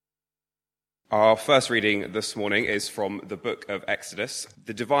Our first reading this morning is from the book of Exodus,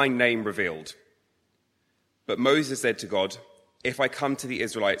 the divine name revealed. But Moses said to God, "If I come to the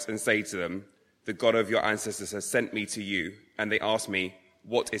Israelites and say to them, 'The God of your ancestors has sent me to you,' and they ask me,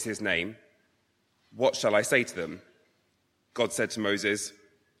 'What is his name?' what shall I say to them?" God said to Moses,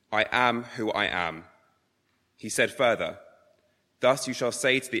 "I am who I am." He said further, "Thus you shall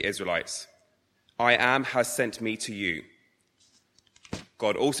say to the Israelites, 'I am has sent me to you.'"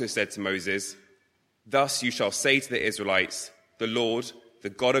 God also said to Moses, "Thus you shall say to the Israelites, 'The Lord,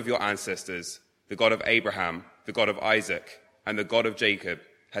 the God of your ancestors, the God of Abraham, the God of Isaac, and the God of Jacob,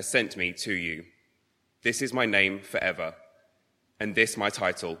 has sent me to you. This is my name forever, and this my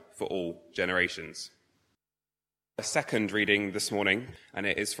title for all generations." A second reading this morning, and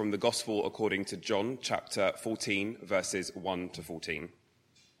it is from the Gospel according to John, chapter 14, verses 1 to 14.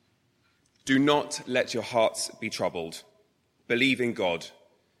 "Do not let your hearts be troubled. Believe in God.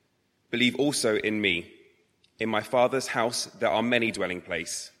 Believe also in me. In my Father's house there are many dwelling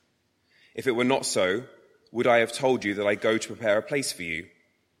places. If it were not so, would I have told you that I go to prepare a place for you?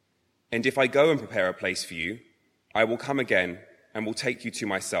 And if I go and prepare a place for you, I will come again and will take you to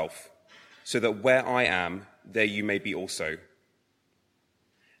myself, so that where I am, there you may be also.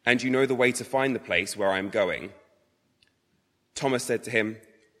 And you know the way to find the place where I am going." Thomas said to him,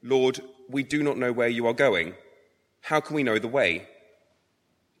 "Lord, we do not know where you are going. How can we know the way?"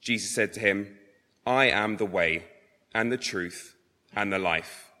 Jesus said to him, "I am the way and the truth and the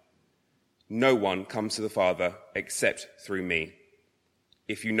life. No one comes to the Father except through me.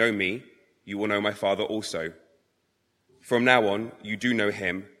 If you know me, you will know my Father also. From now on, you do know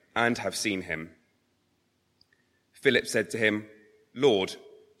him and have seen him." Philip said to him, "Lord,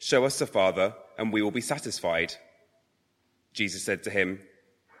 show us the Father, and we will be satisfied." Jesus said to him,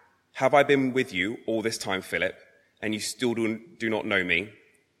 "Have I been with you all this time, Philip, and you still do not know me?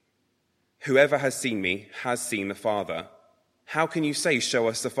 Whoever has seen me has seen the Father. How can you say, 'Show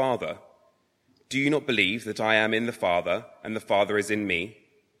us the Father'? Do you not believe that I am in the Father, and the Father is in me?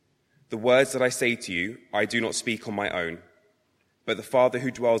 The words that I say to you, I do not speak on my own, but the Father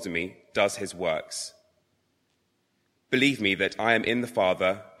who dwells in me does his works. Believe me that I am in the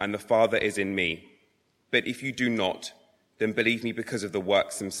Father, and the Father is in me. But if you do not, then believe me because of the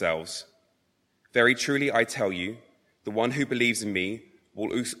works themselves. Very truly I tell you, the one who believes in me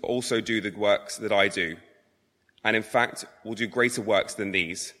will also do the works that I do, and in fact will do greater works than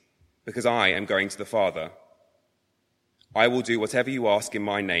these, because I am going to the Father. I will do whatever you ask in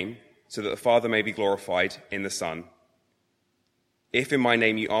my name, so that the Father may be glorified in the Son. If in my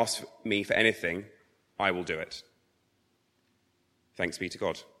name you ask me for anything, I will do it." Thanks be to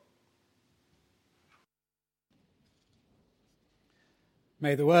God.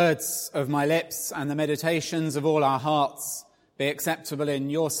 May the words of my lips and the meditations of all our hearts be acceptable in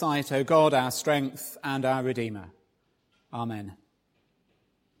your sight, O God, our strength and our Redeemer. Amen.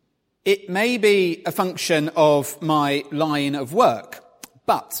 It may be a function of my line of work,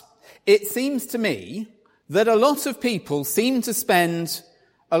 but it seems to me that a lot of people seem to spend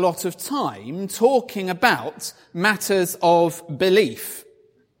a lot of time talking about matters of belief.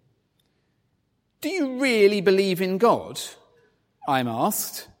 Do you really believe in God? I'm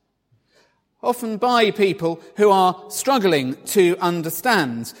asked, often by people who are struggling to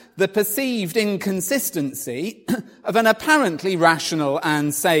understand the perceived inconsistency of an apparently rational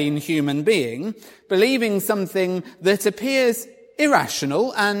and sane human being believing something that appears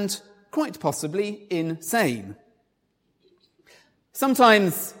irrational and quite possibly insane.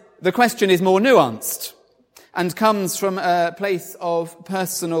 Sometimes the question is more nuanced and comes from a place of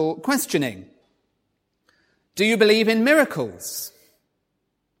personal questioning. Do you believe in miracles?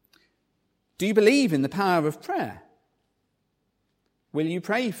 Do you believe in the power of prayer? Will you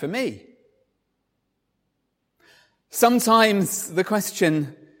pray for me? Sometimes the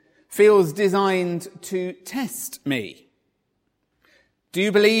question feels designed to test me. Do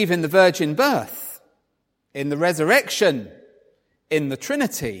you believe in the virgin birth, in the resurrection, in the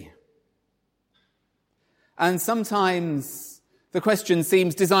Trinity? And sometimes the question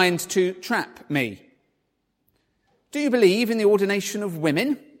seems designed to trap me. Do you believe in the ordination of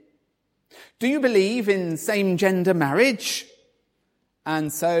women? Do you believe in same-gender marriage?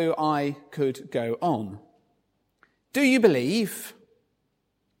 And so I could go on. Do you believe?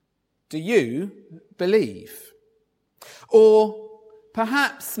 Do you believe? Or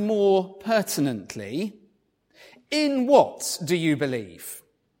perhaps more pertinently, in what do you believe?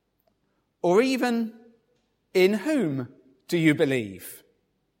 Or even, in whom do you believe?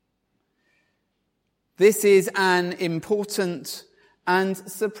 This is an important and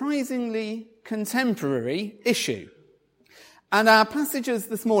surprisingly contemporary issue. And our passages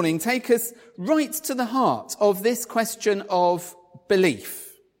this morning take us right to the heart of this question of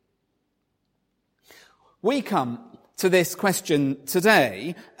belief. We come to this question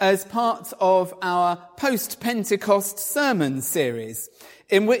today as part of our post-Pentecost sermon series,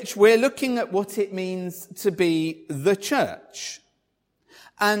 in which we're looking at what it means to be the church,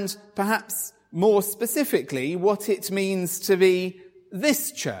 and perhaps more specifically, what it means to be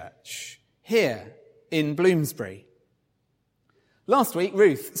this church here in Bloomsbury. Last week,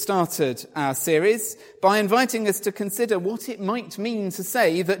 Ruth started our series by inviting us to consider what it might mean to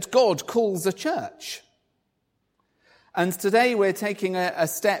say that God calls a church. And today we're taking a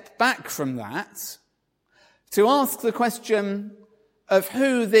step back from that to ask the question of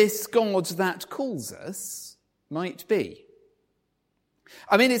who this God that calls us might be.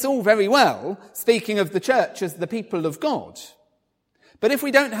 I mean, it's all very well speaking of the church as the people of God. But if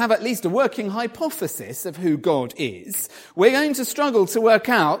we don't have at least a working hypothesis of who God is, we're going to struggle to work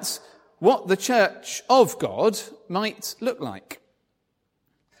out what the church of God might look like.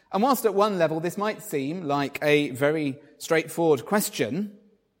 And whilst at one level this might seem like a very straightforward question,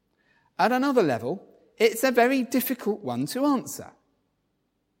 at another level it's a very difficult one to answer.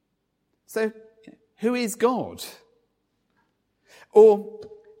 So, who is God? Or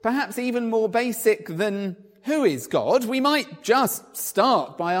perhaps even more basic than who is God, we might just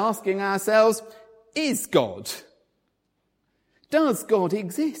start by asking ourselves, is God? Does God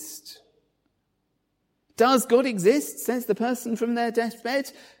exist? Does God exist, says the person from their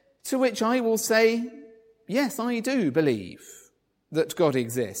deathbed? To which I will say, yes, I do believe that God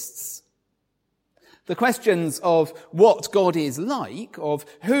exists. The questions of what God is like, of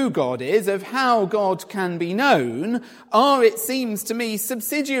who God is, of how God can be known, are, it seems to me,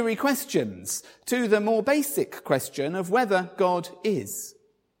 subsidiary questions to the more basic question of whether God is.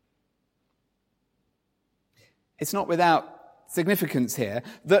 It's not without significance here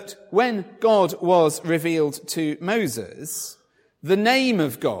that when God was revealed to Moses, the name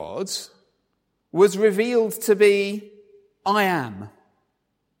of God was revealed to be, I am.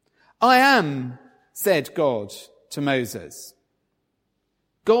 I am, said God to Moses.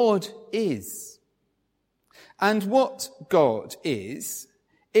 God is. And what God is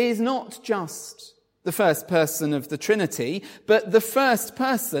not just the first person of the Trinity, but the first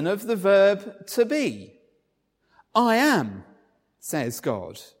person of the verb to be. I am, says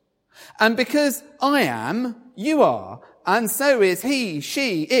God. And because I am, you are, and so is he,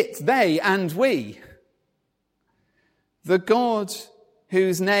 she, it, they, and we. The God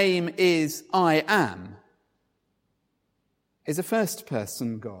whose name is I am is a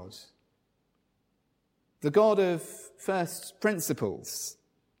first-person God. The God of first principles.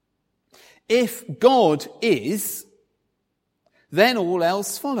 If God is, then all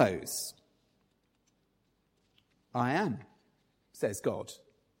else follows. I am, says God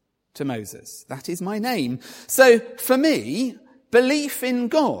to Moses. That is my name. So for me, belief in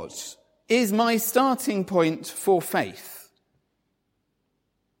God is my starting point for faith.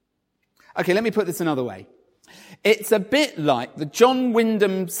 Okay, let me put this another way. It's a bit like the John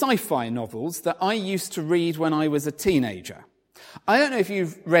Wyndham sci-fi novels that I used to read when I was a teenager. I don't know if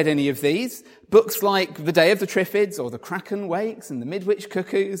you've read any of these. Books like The Day of the Triffids or The Kraken Wakes and The Midwich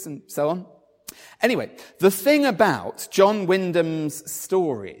Cuckoos and so on. Anyway, the thing about John Wyndham's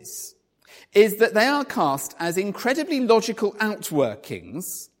stories is that they are cast as incredibly logical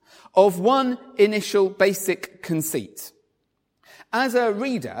outworkings of one initial basic conceit. As a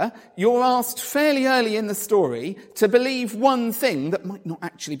reader, you're asked fairly early in the story to believe one thing that might not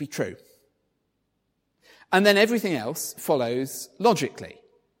actually be true. And then everything else follows logically.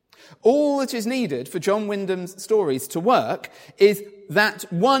 All that is needed for John Wyndham's stories to work is that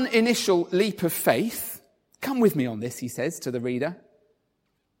one initial leap of faith. Come with me on this, he says to the reader.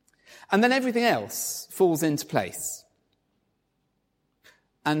 And then everything else falls into place.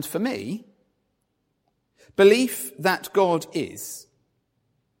 And for me, belief that God is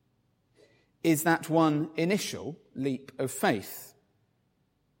that one initial leap of faith.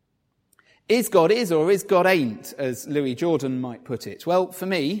 Is God is or is God ain't, as Louis Jordan might put it? Well, for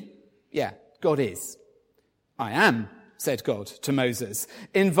me, yeah, God is. I am, said God to Moses,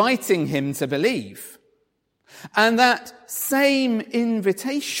 inviting him to believe. And that same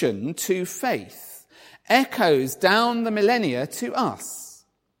invitation to faith echoes down the millennia to us,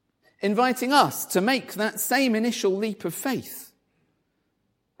 inviting us to make that same initial leap of faith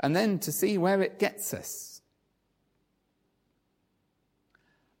and then to see where it gets us.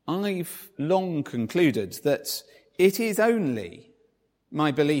 I've long concluded that it is only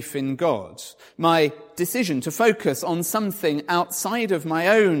my belief in God, my decision to focus on something outside of my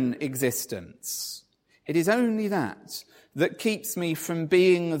own existence, it is only that that keeps me from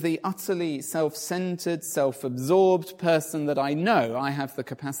being the utterly self-centered, self-absorbed person that I know I have the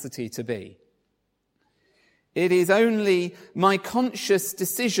capacity to be. It is only my conscious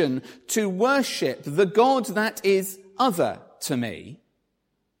decision to worship the God that is other to me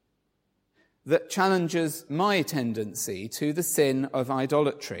that challenges my tendency to the sin of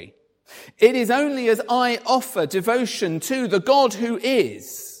idolatry. It is only as I offer devotion to the God who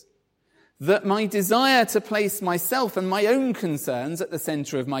is that my desire to place myself and my own concerns at the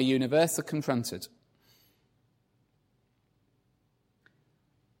center of my universe are confronted.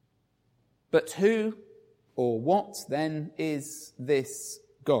 But who or what then is this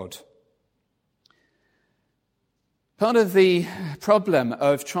God? Part of the problem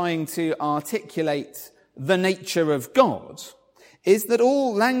of trying to articulate the nature of God is that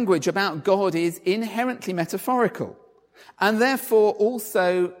all language about God is inherently metaphorical and therefore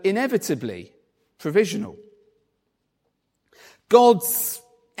also inevitably provisional. God's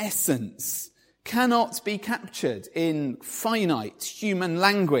essence cannot be captured in finite human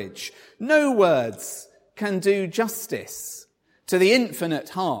language. No words can do justice to the infinite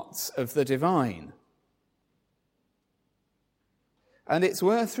heart of the divine. And it's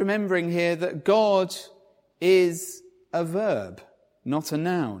worth remembering here that God is a verb, not a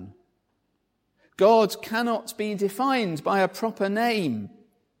noun. God cannot be defined by a proper name.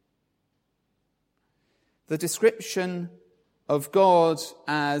 The description of God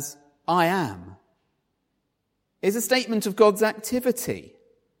as I am is a statement of God's activity.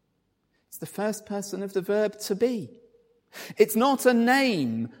 It's the first person of the verb to be. It's not a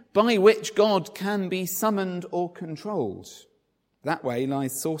name by which God can be summoned or controlled. That way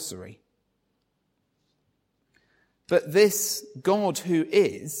lies sorcery. But this God who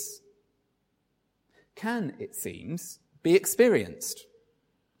is can, it seems, be experienced.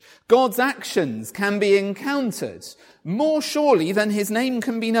 God's actions can be encountered more surely than his name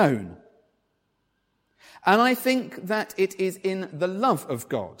can be known. And I think that it is in the love of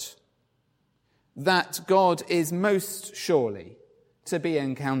God that God is most surely to be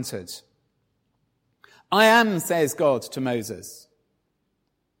encountered. I am, says God to Moses.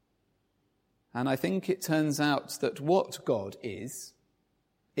 And I think it turns out that what God is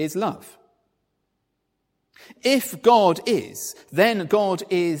love. If God is, then God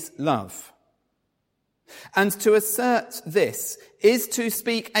is love. And to assert this is to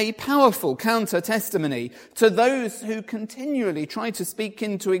speak a powerful counter-testimony to those who continually try to speak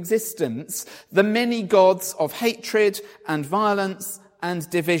into existence the many gods of hatred and violence and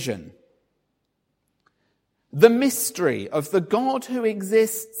division. The mystery of the God who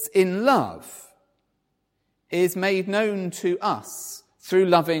exists in love is made known to us through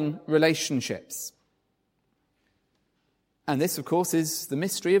loving relationships. And this, of course, is the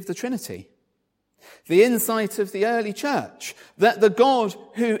mystery of the Trinity. The insight of the early church that the God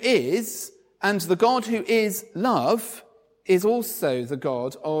who is and the God who is love is also the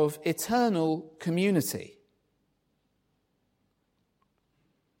God of eternal community.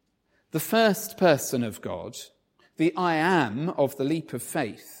 The first person of God, the I am of the leap of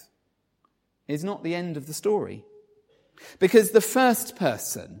faith, is not the end of the story. Because the first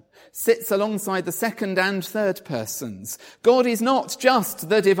person sits alongside the second and third persons. God is not just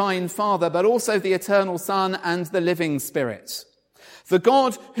the divine Father, but also the eternal Son and the living Spirit. The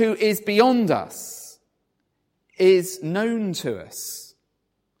God who is beyond us is known to us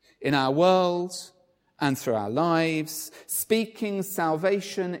in our world and through our lives, speaking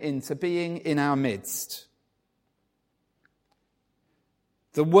salvation into being in our midst.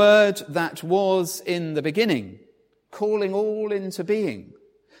 The Word that was in the beginning, calling all into being,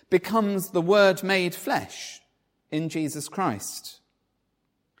 becomes the Word made flesh in Jesus Christ.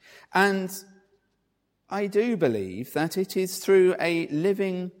 And I do believe that it is through a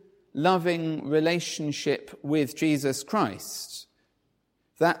living, loving relationship with Jesus Christ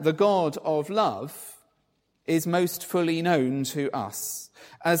that the God of love is most fully known to us,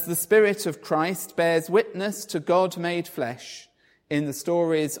 as the Spirit of Christ bears witness to God made flesh in the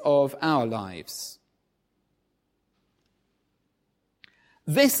stories of our lives.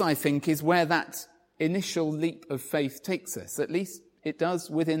 This, I think, is where that initial leap of faith takes us. At least it does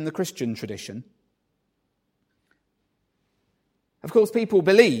within the Christian tradition. Of course, people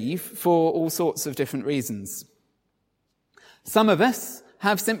believe for all sorts of different reasons. Some of us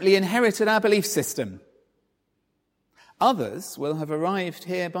have simply inherited our belief system. Others will have arrived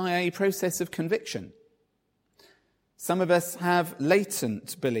here by a process of conviction. Some of us have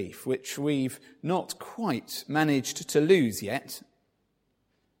latent belief, which we've not quite managed to lose yet,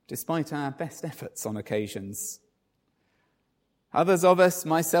 despite our best efforts on occasions. Others of us,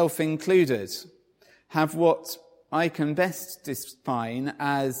 myself included, have what I can best define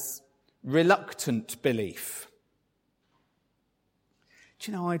as reluctant belief.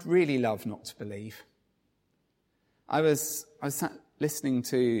 Do you know, I'd really love not to believe. I was sat listening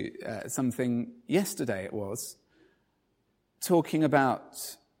to something yesterday, it was, talking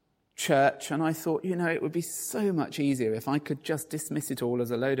about church, and I thought, you know, it would be so much easier if I could just dismiss it all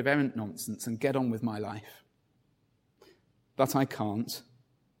as a load of errant nonsense and get on with my life. But I can't.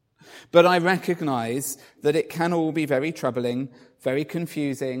 But I recognise that it can all be very troubling, very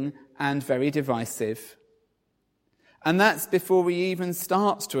confusing, and very divisive. And that's before we even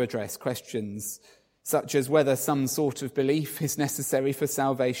start to address questions such as whether some sort of belief is necessary for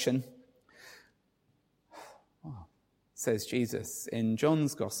salvation. Says Jesus in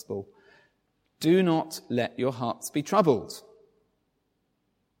John's Gospel, do not let your hearts be troubled.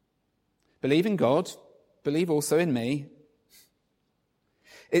 Believe in God, believe also in me.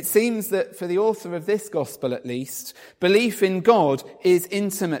 It seems that for the author of this Gospel at least, belief in God is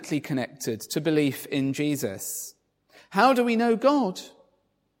intimately connected to belief in Jesus. How do we know God?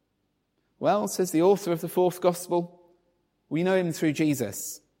 Well, says the author of the fourth Gospel, we know him through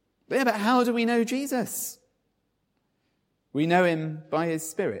Jesus. But how do we know Jesus? We know him by his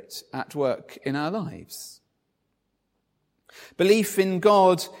Spirit at work in our lives. Belief in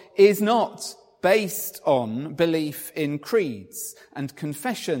God is not based on belief in creeds and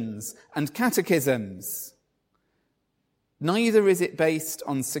confessions and catechisms. Neither is it based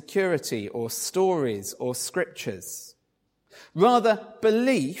on security or stories or scriptures. Rather,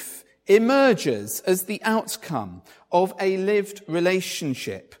 belief emerges as the outcome of a lived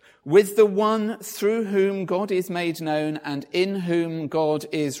relationship with the one through whom God is made known and in whom God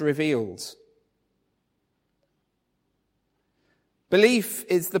is revealed. Belief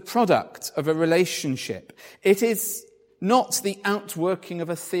is the product of a relationship. It is not the outworking of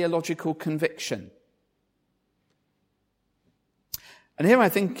a theological conviction. And here I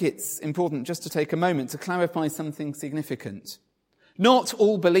think it's important just to take a moment to clarify something significant. Not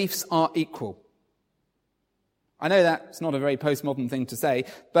all beliefs are equal. I know that's not a very postmodern thing to say,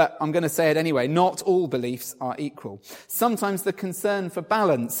 but I'm going to say it anyway. Not all beliefs are equal. Sometimes the concern for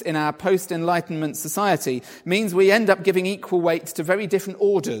balance in our post-Enlightenment society means we end up giving equal weight to very different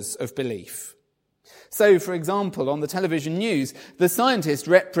orders of belief. So, for example, on the television news, the scientist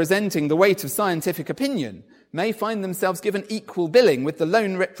representing the weight of scientific opinion may find themselves given equal billing with the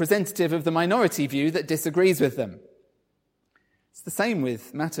lone representative of the minority view that disagrees with them. It's the same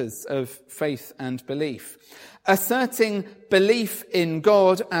with matters of faith and belief. Asserting belief in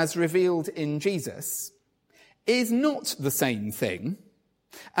God as revealed in Jesus is not the same thing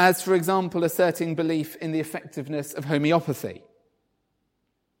as, for example, asserting belief in the effectiveness of homeopathy.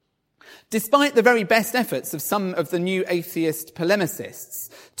 Despite the very best efforts of some of the new atheist polemicists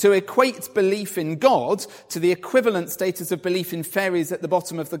to equate belief in God to the equivalent status of belief in fairies at the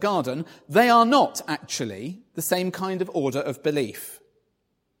bottom of the garden, they are not actually the same kind of order of belief.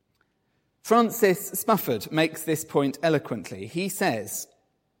 Francis Spufford makes this point eloquently. He says,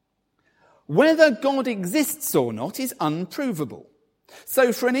 whether God exists or not is unprovable.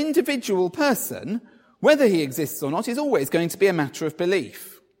 So for an individual person, whether he exists or not is always going to be a matter of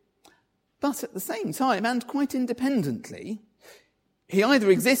belief. But at the same time, and quite independently, he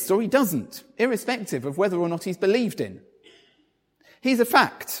either exists or he doesn't, irrespective of whether or not he's believed in. He's a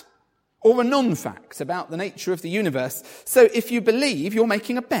fact, or a non-fact about the nature of the universe. So if you believe, you're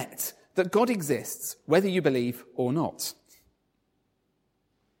making a bet that God exists, whether you believe or not.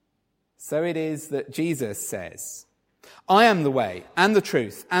 So it is that Jesus says, I am the way and the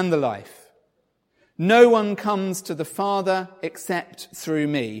truth and the life. No one comes to the Father except through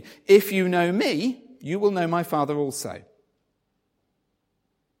me. If you know me, you will know my Father also.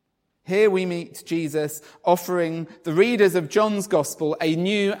 Here we meet Jesus offering the readers of John's Gospel a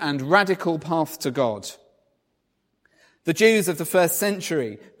new and radical path to God. The Jews of the first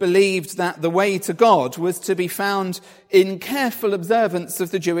century believed that the way to God was to be found in careful observance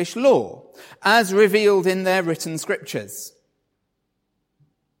of the Jewish law, as revealed in their written scriptures.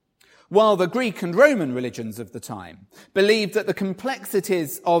 While the Greek and Roman religions of the time believed that the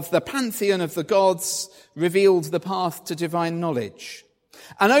complexities of the pantheon of the gods revealed the path to divine knowledge.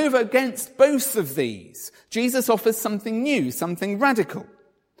 And over against both of these, Jesus offers something new, something radical.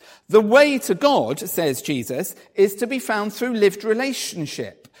 The way to God, says Jesus, is to be found through lived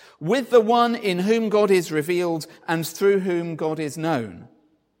relationship with the one in whom God is revealed and through whom God is known.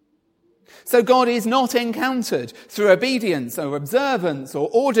 So God is not encountered through obedience or observance or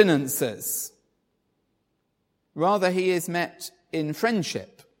ordinances. Rather, he is met in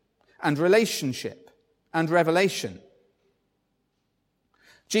friendship and relationship and revelation.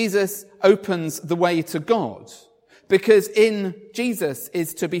 Jesus opens the way to God because in Jesus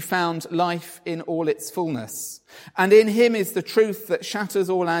is to be found life in all its fullness. And in him is the truth that shatters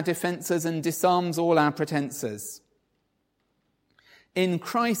all our defences and disarms all our pretences. In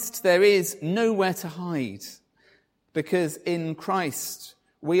Christ there is nowhere to hide, because in Christ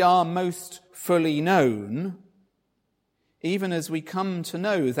we are most fully known, even as we come to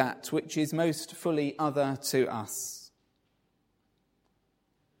know that which is most fully other to us.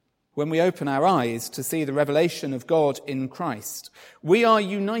 When we open our eyes to see the revelation of God in Christ, we are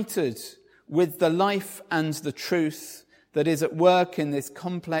united with the life and the truth that is at work in this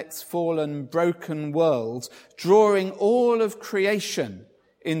complex, fallen, broken world, drawing all of creation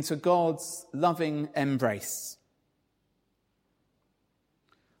into God's loving embrace.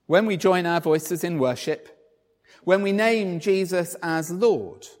 When we join our voices in worship, when we name Jesus as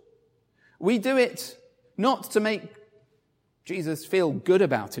Lord, we do it not to make Jesus feel good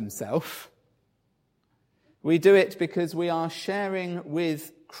about himself. We do it because we are sharing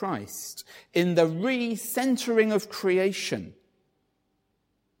with Christ in the re-centering of creation.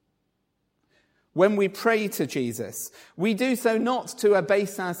 When we pray to Jesus, we do so not to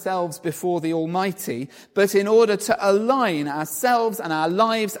abase ourselves before the Almighty, but in order to align ourselves and our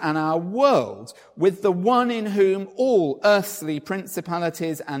lives and our world with the one in whom all earthly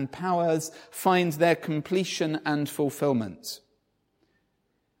principalities and powers find their completion and fulfillment.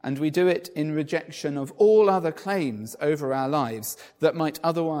 And we do it in rejection of all other claims over our lives that might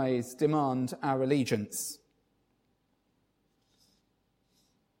otherwise demand our allegiance.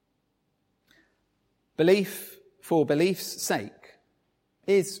 Belief for belief's sake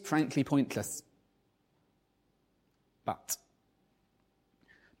is frankly pointless. But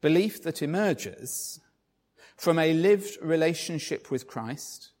belief that emerges from a lived relationship with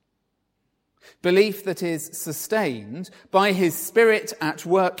Christ, belief that is sustained by his Spirit at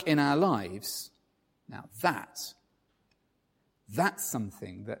work in our lives, now that's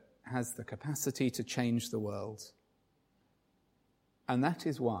something that has the capacity to change the world. And that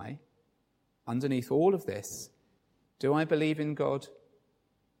is why, underneath all of this, do I believe in God?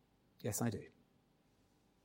 Yes, I do.